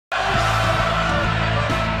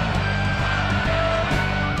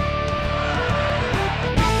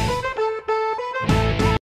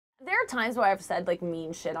times where I've said like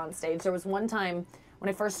mean shit on stage. There was one time when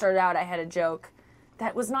I first started out, I had a joke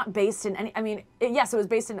that was not based in any, I mean, yes, it was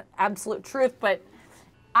based in absolute truth, but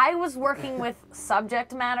I was working with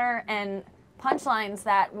subject matter and punchlines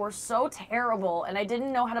that were so terrible, and I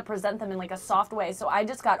didn't know how to present them in like a soft way, so I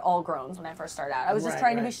just got all groans when I first started out. I was just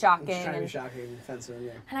trying to be shocking. Just trying to be shocking, offensive,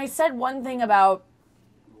 yeah. And I said one thing about,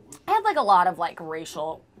 I had like a lot of like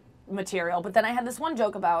racial material, but then I had this one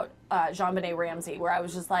joke about JonBenet Ramsey where I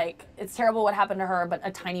was just like, it's terrible what happened to her, but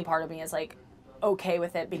a tiny part of me is like, okay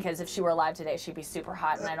with it, because if she were alive today, she'd be super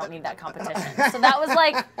hot, and I don't need that competition. So that was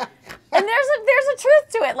like, and there's a truth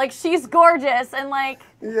to it. Like, she's gorgeous, and like,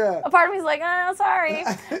 a part of me is like, oh, sorry.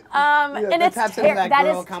 And it's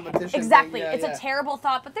that competition. Exactly. Thing. It's a terrible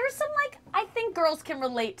thought, but there's some like, I think girls can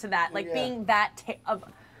relate to that, like being that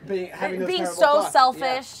being so thoughts.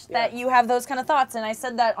 selfish that you have those kind of thoughts. And I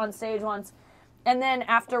said that on stage once, and then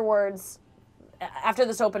afterwards. After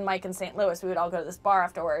this open mic in St. Louis, we would all go to this bar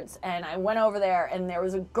afterwards, and I went over there, and there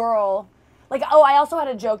was a girl, like, oh, I also had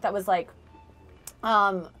a joke that was like,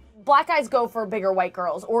 black guys go for bigger white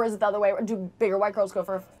girls, or is it the other way? Do bigger white girls go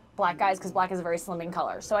for black guys? Because black is a very slimming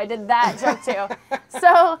color. So I did that joke too.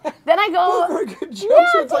 So then I go, those are good jokes.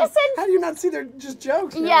 Yeah, It's like, how do you not see they're just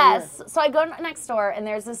jokes? Yes. So I go next door, and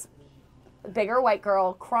there's this bigger white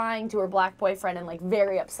girl crying to her black boyfriend and like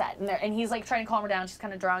very upset, and he's like trying to calm her down. She's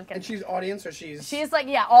kind of drunk, and she's audience, or she's like,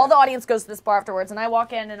 yeah, all the audience goes to this bar afterwards, and I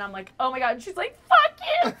walk in and I'm like, oh my god, and she's like, fuck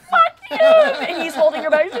you, fuck you, and he's holding her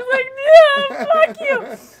back, she's like, yeah, fuck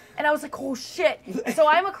you, and I was like, oh shit. And so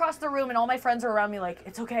I'm across the room, and all my friends are around me like,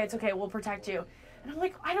 it's okay, we'll protect you. And I'm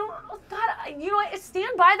like, I don't, God, you know, I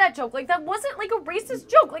stand by that joke. Like, that wasn't like a racist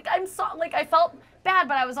joke. Like, I felt bad,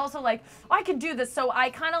 but I was also like, oh, I can do this. So I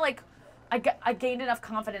kind of like, I gained enough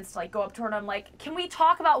confidence to like go up to her, and I'm like, can we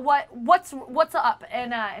talk about what's up?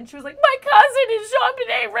 And she was like, my cousin is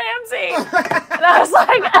JonBenet Ramsey. And I was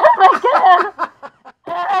like, oh my god,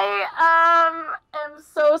 I am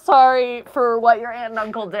so sorry for what your aunt and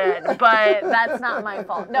uncle did, but that's not my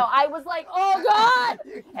fault. No, I was like, oh god,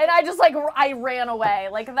 and I just like I ran away.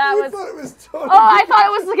 Like that was. Thought it was totally I thought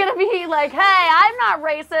it was gonna be like, hey, I'm not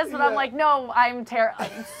racist, but I'm like, no, I'm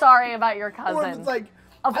sorry about your cousin. Or it's like.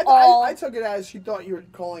 I took it as she thought you were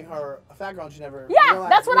calling her a fat girl, and she never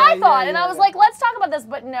realized. That's what I thought, and I was like, let's talk about this,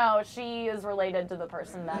 but no, she is related to the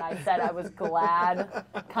person that I said I was glad,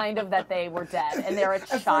 kind of, that they were dead, and they're a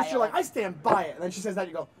child. At first you're like, I stand by it, and then she says that,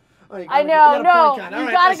 you go, oh, I know, no,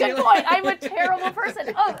 you got a good point. I'm a terrible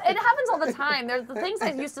person. Oh, it happens all the time. There's the things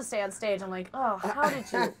I used to say on stage, I'm like, oh, how did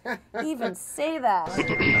you even say that?